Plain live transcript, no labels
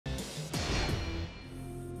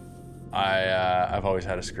I've always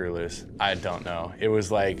had a screw loose. I don't know. It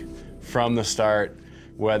was like from the start,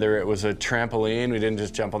 whether it was a trampoline, we didn't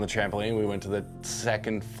just jump on the trampoline, we went to the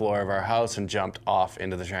second floor of our house and jumped off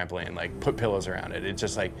into the trampoline, like put pillows around it.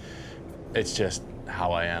 It's just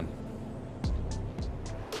how I am.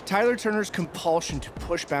 Tyler Turner's compulsion to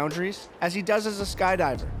push boundaries, as he does as a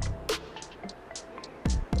skydiver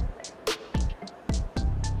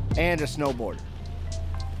and a snowboarder,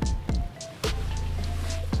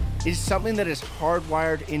 is something that is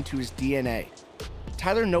hardwired into his DNA.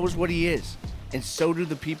 Tyler knows what he is, and so do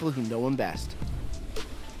the people who know him best.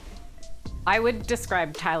 I would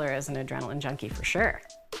describe Tyler as an adrenaline junkie for sure.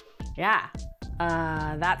 Yeah,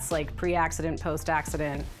 that's like pre-accident,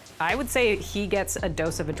 post-accident. I would say he gets a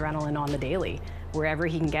dose of adrenaline on the daily, wherever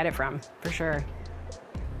he can get it from, for sure.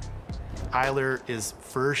 Tyler is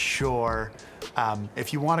for sure,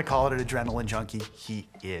 if you want to call it an adrenaline junkie, he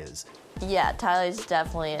is. Yeah, Tyler's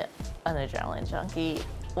definitely an adrenaline junkie.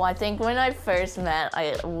 Well, I think when we first met,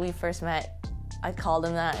 I called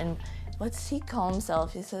him that, and what's he call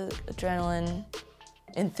himself? He says adrenaline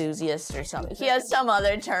enthusiast or something. He has some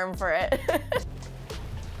other term for it.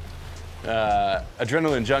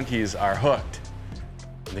 Adrenaline junkies are hooked.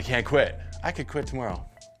 They can't quit. I could quit tomorrow,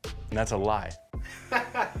 and that's a lie.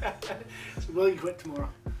 So will you quit tomorrow?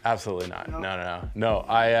 Absolutely not. No.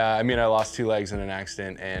 I mean, I lost 2 legs in an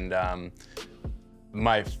accident, and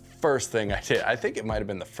my first thing I did, I think it might have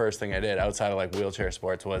been the first thing I did outside of like wheelchair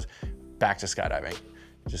sports, was back to skydiving.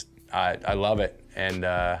 I love it, and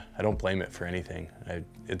I don't blame it for anything.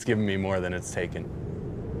 It's given me more than it's taken.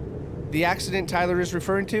 The accident Tyler is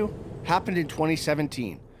referring to happened in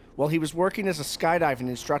 2017 while he was working as a skydiving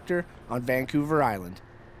instructor on Vancouver Island.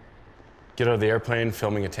 Get out of the airplane,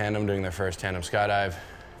 filming a tandem, doing their first tandem skydive.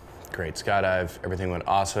 Great skydive, everything went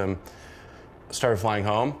awesome. Started flying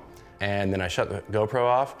home, and then I shut the GoPro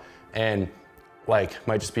off, and like,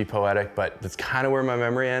 might just be poetic, but that's kind of where my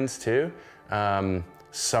memory ends too.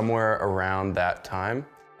 Somewhere around that time.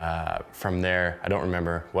 From there, I don't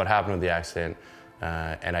remember what happened with the accident,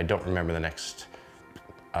 and I don't remember the next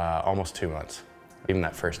almost 2 months. Even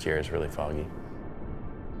that first year is really foggy.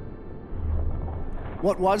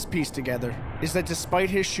 What was pieced together is that despite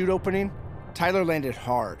his chute opening, Tyler landed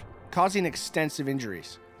hard, causing extensive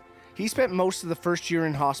injuries. He spent most of the first year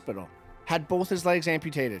in hospital, had both his legs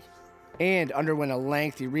amputated, and underwent a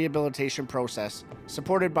lengthy rehabilitation process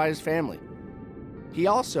supported by his family. He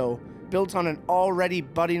also built on an already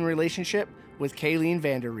budding relationship with Kayleen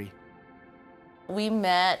Vanderree. We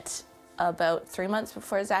met about 3 months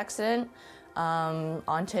before his accident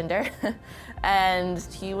on Tinder, and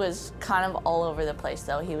he was kind of all over the place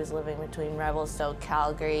though. He was living between Revelstoke,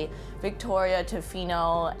 Calgary, Victoria,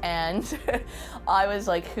 Tofino, and I was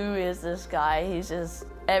like, who is this guy? He's just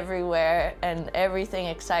everywhere, and everything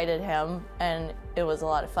excited him, and it was a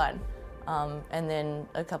lot of fun. And then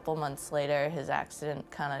a couple months later, his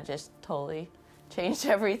accident kind of just totally changed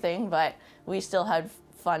everything, but we still had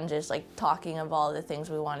fun just like talking of all the things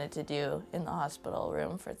we wanted to do in the hospital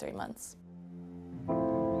room for 3 months.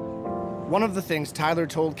 One of the things Tyler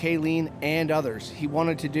told Kayleen and others he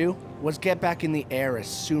wanted to do was get back in the air as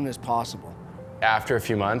soon as possible. After a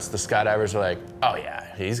few months, the skydivers were like, oh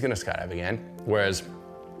yeah, he's gonna skydive again. Whereas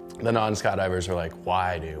the non-skydivers were like,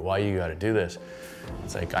 why, dude? Why you gotta do this?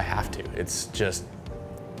 It's like, I have to. It's just,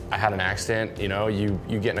 I had an accident, you know, you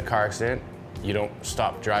get in a car accident, you don't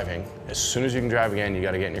stop driving. As soon as you can drive again, you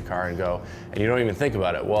gotta get in your car and go, and you don't even think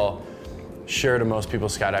about it. Well, sure, to most people,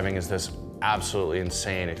 skydiving is this absolutely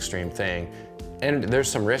insane, extreme thing. And there's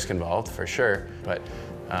some risk involved, for sure, but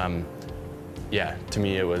yeah, to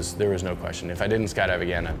me, there was no question. If I didn't skydive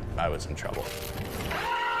again, I was in trouble.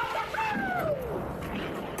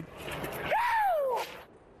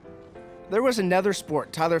 There was another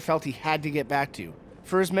sport Tyler felt he had to get back to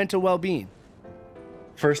for his mental well-being.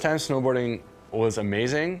 First time snowboarding was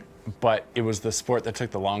amazing, but it was the sport that took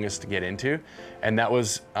the longest to get into, and that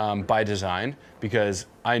was by design, because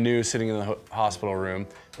I knew sitting in the hospital room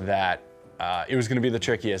that it was gonna be the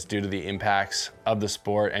trickiest due to the impacts of the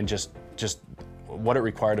sport and just what it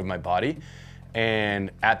required of my body.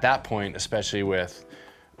 And at that point, especially with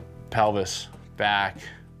pelvis, back,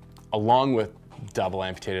 along with double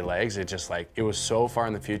amputated legs, it was so far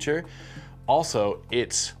in the future. Also,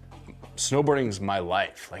 snowboarding is my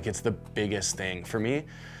life. Like, it's the biggest thing for me.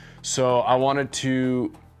 So I wanted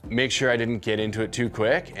to make sure I didn't get into it too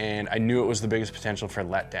quick, and I knew it was the biggest potential for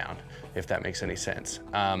letdown, if that makes any sense.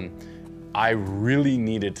 I really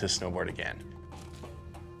needed to snowboard again.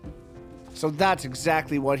 So that's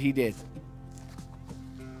exactly what he did.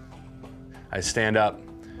 I stand up,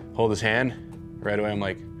 hold his hand, right away I'm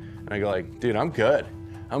like, and I go like, dude, I'm good.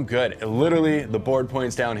 I'm good. And literally, the board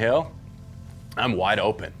points downhill, I'm wide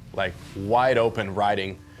open, like wide open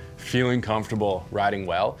riding, feeling comfortable, riding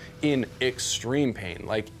well, in extreme pain,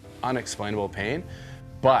 like unexplainable pain,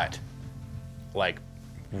 but like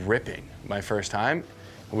ripping my first time.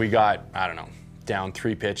 We got, I don't know, down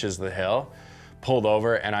 3 pitches of the hill, pulled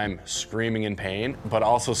over, and I'm screaming in pain, but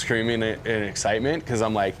also screaming in excitement, because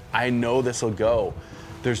I'm like, I know this will go.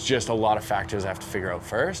 There's just a lot of factors I have to figure out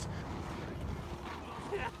first.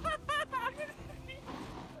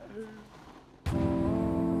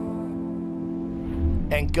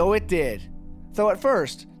 And go it did. Though at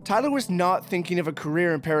first, Tyler was not thinking of a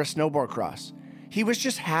career in para-snowboard cross. He was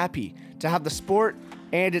just happy to have the sport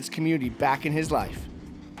and its community back in his life.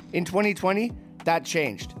 In 2020, that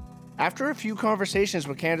changed. After a few conversations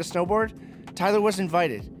with Canada Snowboard, Tyler was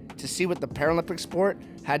invited to see what the Paralympic sport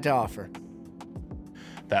had to offer.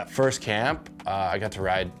 That first camp, I got to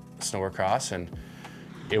ride snowboard cross, and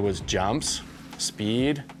it was jumps,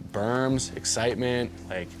 speed, berms, excitement,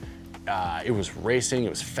 like it was racing, it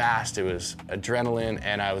was fast, it was adrenaline,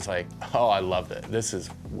 and I was like, oh, I love it. This is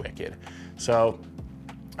wicked. So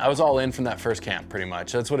I was all in from that first camp, pretty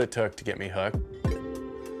much. That's what it took to get me hooked.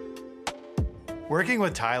 Working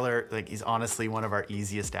with Tyler, like, he's honestly one of our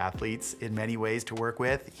easiest athletes in many ways to work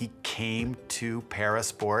with. He came to para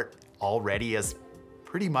sport already as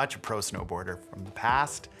pretty much a pro snowboarder from the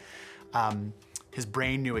past. His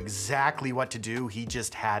brain knew exactly what to do. He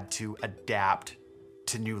just had to adapt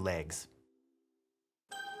to new legs.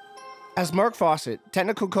 As Mark Fawcett,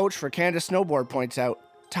 technical coach for Canada Snowboard, points out,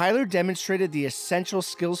 Tyler demonstrated the essential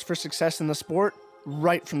skills for success in the sport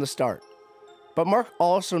right from the start. But Mark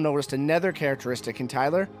also noticed another characteristic in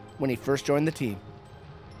Tyler when he first joined the team.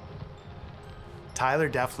 Tyler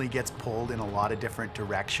definitely gets pulled in a lot of different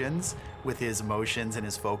directions with his emotions and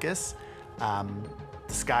his focus.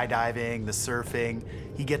 The skydiving, the surfing,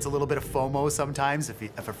 he gets a little bit of FOMO sometimes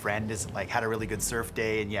if a friend is like had a really good surf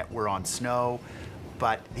day and yet we're on snow.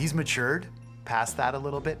 But he's matured past that a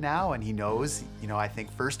little bit now, and he knows, you know, I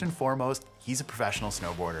think first and foremost, he's a professional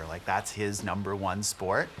snowboarder. Like, that's his #1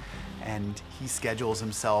 sport, and he schedules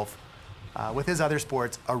himself with his other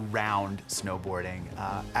sports around snowboarding.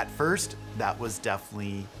 At first, that was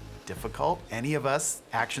definitely difficult. Any of us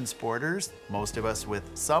action sporters, most of us with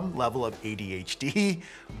some level of ADHD,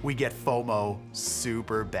 we get FOMO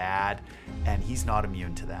super bad, and he's not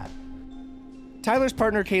immune to that. Tyler's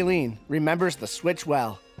partner, Kayleen, remembers the switch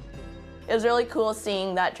well. It was really cool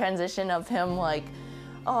seeing that transition of him like,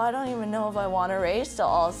 oh, I don't even know if I want to race, to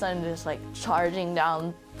all of a sudden just like charging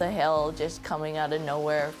down the hill, just coming out of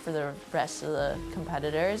nowhere for the rest of the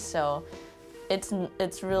competitors. So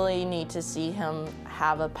it's really neat to see him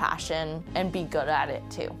have a passion and be good at it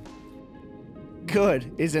too. Good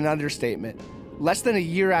is an understatement. Less than a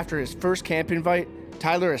year after his first camp invite,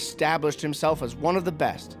 Tyler established himself as one of the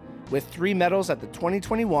best, with 3 medals at the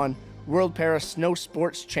 2021 World Para Snow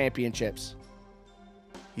Sports Championships.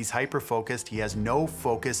 He's hyper-focused. He has no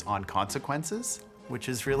focus on consequences, which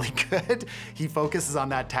is really good. He focuses on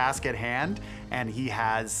that task at hand, and he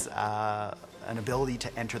has an ability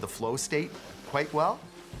to enter the flow state quite well.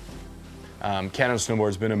 Canada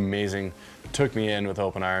Snowboard's been amazing. Took me in with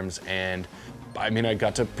open arms, and I mean, I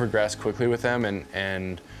got to progress quickly with them,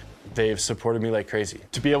 and they've supported me like crazy.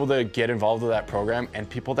 To be able to get involved with that program and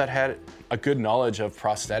people that had a good knowledge of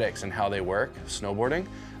prosthetics and how they work, snowboarding,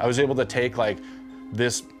 I was able to take like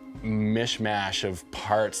this mishmash of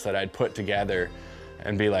parts that I'd put together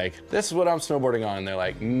and be like, this is what I'm snowboarding on. And they're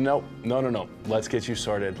like, nope, no. Let's get you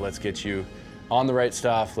sorted. Let's get you on the right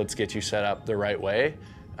stuff. Let's get you set up the right way.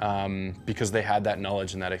 Because they had that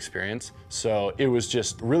knowledge and that experience. So it was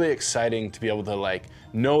just really exciting to be able to like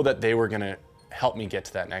know that they were gonna help me get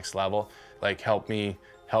to that next level, like help me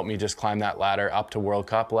just climb that ladder up to World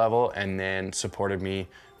Cup level, and then supported me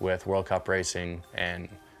with World Cup racing and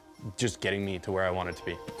just getting me to where I wanted to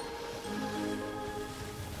be.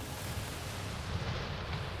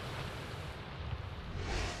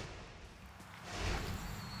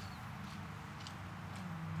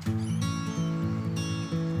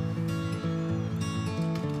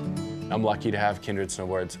 I'm lucky to have Kindred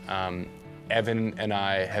Snowboards. Evan and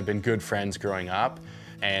I have been good friends growing up,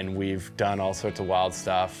 and we've done all sorts of wild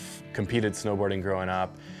stuff, competed snowboarding growing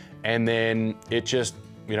up, and then it just,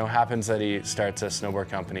 you know, happens that he starts a snowboard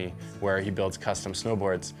company where he builds custom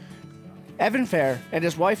snowboards. Evan Fair and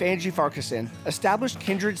his wife Angie Farquharson established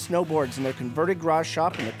Kindred Snowboards in their converted garage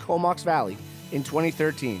shop in the Comox Valley in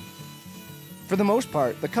 2013. For the most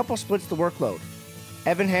part, the couple splits the workload.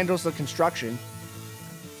 Evan handles the construction,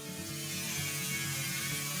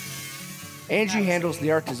 Angie handles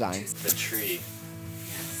the art design. The tree.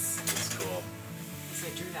 Yes. It's cool. So I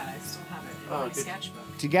drew I still have it in my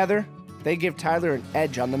sketchbook. Together, they give Tyler an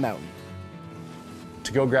edge on the mountain.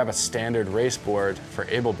 To go grab a standard race board for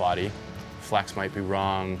able body, flex might be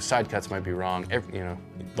wrong, side cuts might be wrong,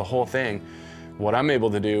 the whole thing. What I'm able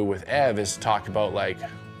to do with Ev is talk about like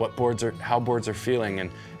how boards are feeling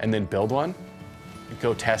and then build one,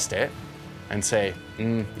 go test it and say,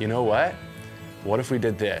 you know what? What if we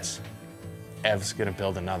did this? Ev's gonna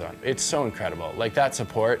build another one. It's so incredible. Like that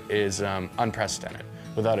support is unprecedented,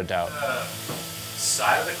 without a doubt.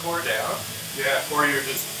 Side of the core down? Yeah, or you're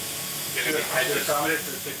just getting the height to accommodate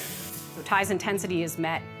for the ticket. So Ty's intensity is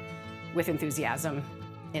met with enthusiasm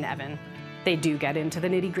in Evan. They do get into the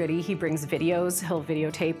nitty-gritty. He brings videos, he'll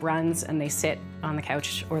videotape runs, and they sit on the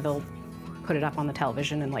couch or they'll put it up on the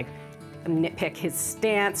television and like nitpick his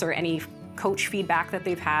stance or any coach feedback that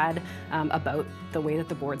they've had about the way that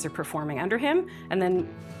the boards are performing under him. And then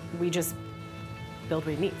we just build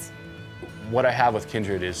what he needs. What I have with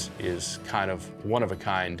Kindred is kind of one of a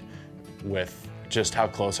kind with just how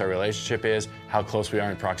close our relationship is, how close we are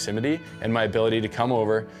in proximity, and my ability to come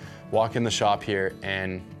over, walk in the shop here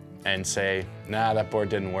and say, nah, that board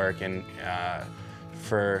didn't work, and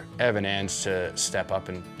for Evan and Ange to step up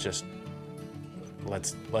and just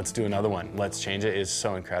let's do another one, let's change it, is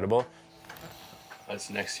so incredible. That's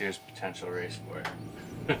next year's potential race board.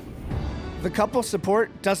 The couple's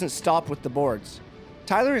support doesn't stop with the boards.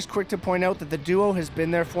 Tyler is quick to point out that the duo has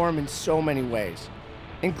been there for him in so many ways,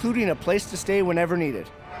 including a place to stay whenever needed.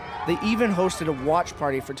 They even hosted a watch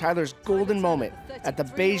party for Tyler's golden moment at the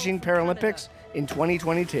Beijing Paralympics in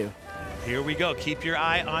 2022. Here we go. Keep your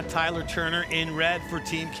eye on Tyler Turner in red for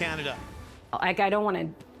Team Canada. Like, I don't want to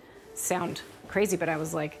sound crazy, but I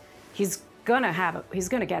was like, he's gonna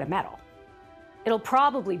get a medal. It'll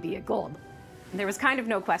probably be a gold. There was kind of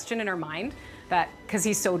no question in our mind that, because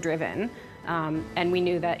he's so driven, and we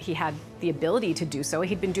knew that he had the ability to do so.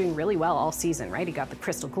 He'd been doing really well all season, right? He got the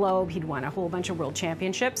Crystal Globe, he'd won a whole bunch of world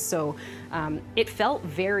championships, so it felt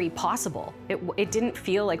very possible. It didn't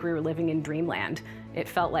feel like we were living in dreamland. It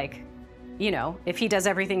felt like, you know, if he does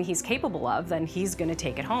everything he's capable of, then he's gonna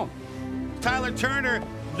take it home. Tyler Turner,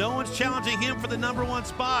 no one's challenging him for the #1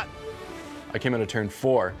 spot. I came out of turn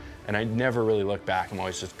 4, and I never really look back. I'm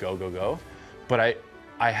always just go, go, go. But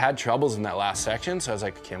I had troubles in that last section, so I was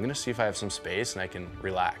like, okay, I'm gonna see if I have some space and I can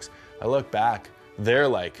relax. I look back, they're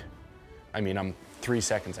like, I mean, I'm 3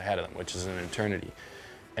 seconds ahead of them, which is an eternity.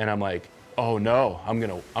 And I'm like, oh no, I'm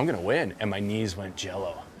gonna win. And my knees went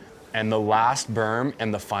jello. And the last berm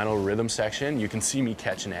and the final rhythm section, you can see me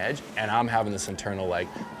catch an edge, and I'm having this internal like,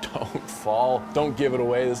 don't fall, don't give it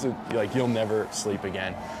away. This is like, you'll never sleep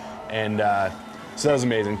again. And so that was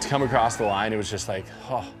amazing. To come across the line, it was just like,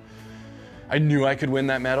 oh, I knew I could win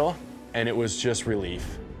that medal, and it was just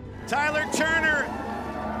relief. Tyler Turner,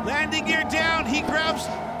 landing gear down, he grabs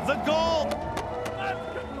the gold.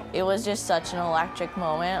 It was just such an electric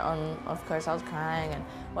moment. Of course, I was crying and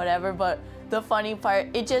whatever, but the funny part,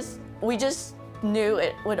 we just knew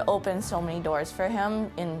it would open so many doors for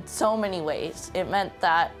him in so many ways. It meant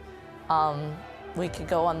that we could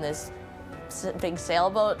go on this big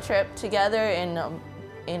sailboat trip together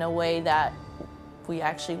in a way that we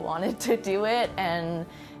actually wanted to do it, and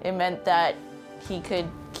it meant that he could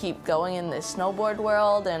keep going in this snowboard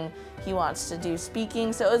world, and he wants to do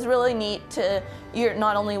speaking. So it was really neat you're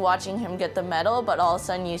not only watching him get the medal, but all of a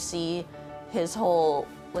sudden you see his whole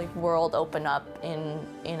like world open up in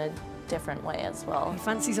a different way as well. He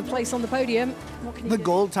fancies a place on the podium. The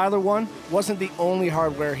gold Tyler won wasn't the only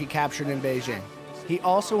hardware he captured in Beijing. He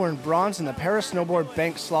also earned bronze in the Paris Snowboard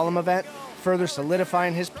Bank Slalom event, further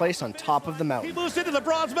solidifying his place on top of the mountain. He moves into the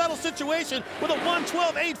bronze medal situation with a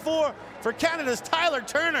 1:12.84 for Canada's Tyler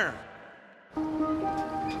Turner.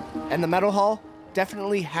 And the medal haul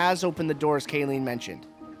definitely has opened the doors Kayleen mentioned.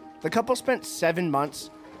 The couple spent 7 months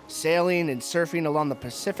sailing and surfing along the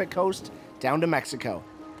Pacific coast down to Mexico,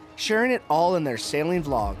 sharing it all in their sailing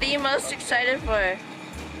vlog. What are you most excited for?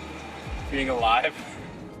 Being alive.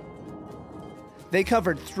 They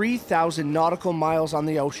covered 3,000 nautical miles on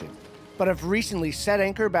the ocean, but have recently set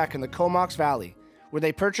anchor back in the Comox Valley, where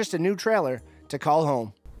they purchased a new trailer to call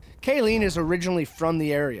home. Kayleen is originally from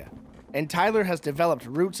the area, and Tyler has developed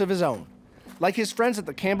roots of his own, like his friends at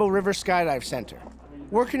the Campbell River Skydive Center.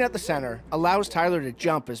 Working at the center allows Tyler to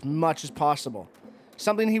jump as much as possible,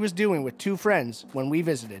 something he was doing with 2 friends when we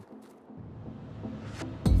visited.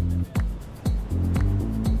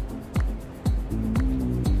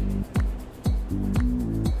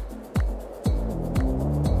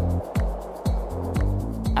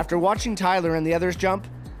 After watching Tyler and the others jump,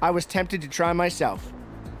 I was tempted to try myself.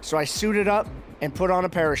 So I suited up and put on a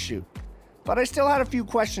parachute. But I still had a few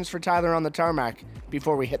questions for Tyler on the tarmac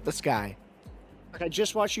before we hit the sky. I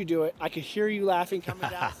just watched you do it. I could hear you laughing, coming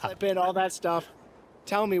down, flipping, all that stuff.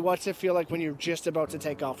 Tell me, what's it feel like when you're just about to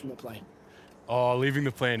take off from the plane? Oh, leaving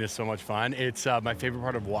the plane is so much fun. It's my favorite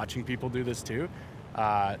part of watching people do this too.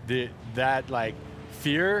 That like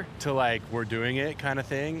fear to like we're doing it kind of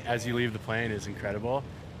thing as you leave the plane is incredible.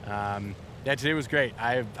 Yeah, today was great.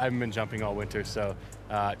 I haven't been jumping all winter, so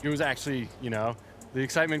it was actually, you know, the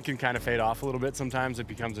excitement can kind of fade off a little bit. Sometimes it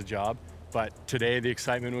becomes a job, but today the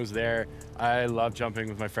excitement was there. I love jumping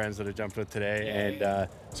with my friends that I jumped with today, and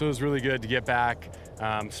so it was really good to get back.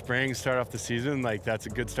 Spring, start off the season, like that's a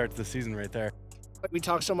good start to the season right there. We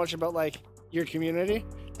talk so much about like your community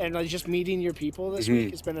and like just meeting your people this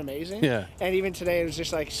week. It's been amazing. Yeah. And even today, it was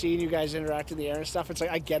just like seeing you guys interact in the air and stuff. It's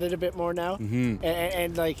like I get it a bit more now,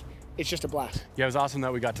 and like it's just a blast. Yeah, it was awesome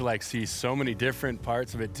that we got to like see so many different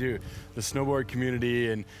parts of it too. The snowboard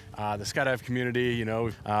community and the skydive community, you know.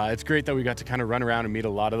 It's great that we got to kind of run around and meet a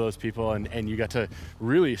lot of those people, and you got to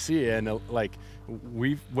really see it. And like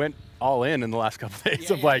we went all in the last couple of days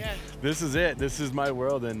of like, this is it, this is my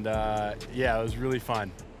world. And yeah, it was really fun.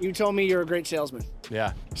 You told me you're a great salesman.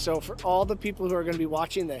 Yeah. So for all the people who are going to be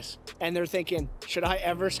watching this and they're thinking, should I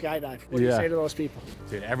ever skydive? What do you say to those people?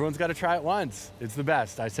 Dude, everyone's got to try it once. It's the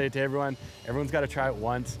best. I say it to everyone, everyone's got to try it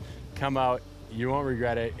once. Come out, you won't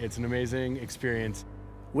regret it. It's an amazing experience.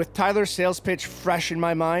 With Tyler's sales pitch fresh in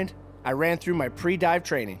my mind, I ran through my pre-dive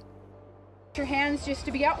training. Your hands just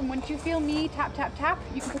to be out, and once you feel me tap, tap, tap,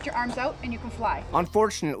 you can put your arms out and you can fly.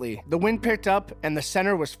 Unfortunately, the wind picked up and the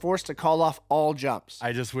center was forced to call off all jumps.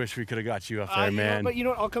 I just wish we could have got you up there, man. But you know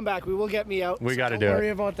what? I'll come back. We will get me out. We got to do it. Don't worry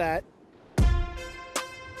about that.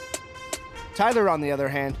 Tyler, on the other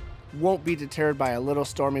hand, won't be deterred by a little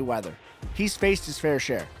stormy weather. He's faced his fair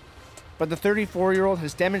share. But the 34-year-old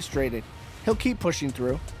has demonstrated he'll keep pushing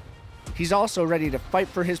through. He's also ready to fight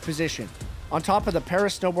for his position on top of the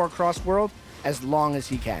Paris snowboard cross world as long as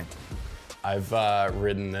he can. I've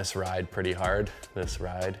ridden this ride pretty hard, this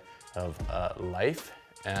ride of life,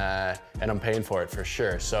 and I'm paying for it for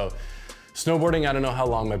sure. So snowboarding, I don't know how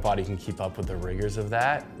long my body can keep up with the rigors of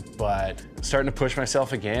that, but starting to push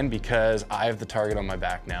myself again because I have the target on my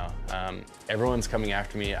back now. Everyone's coming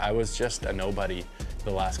after me. I was just a nobody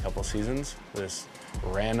the last couple seasons, this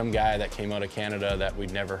random guy that came out of Canada that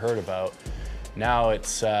we'd never heard about. Now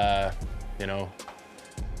it's, you know,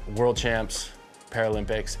 world champs,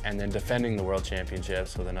 Paralympics, and then defending the world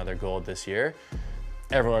championships with another gold this year.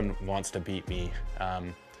 Everyone wants to beat me.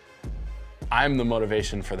 I'm the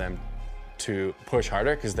motivation for them to push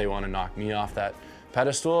harder because they want to knock me off that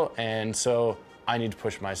pedestal, and so I need to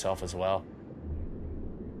push myself as well.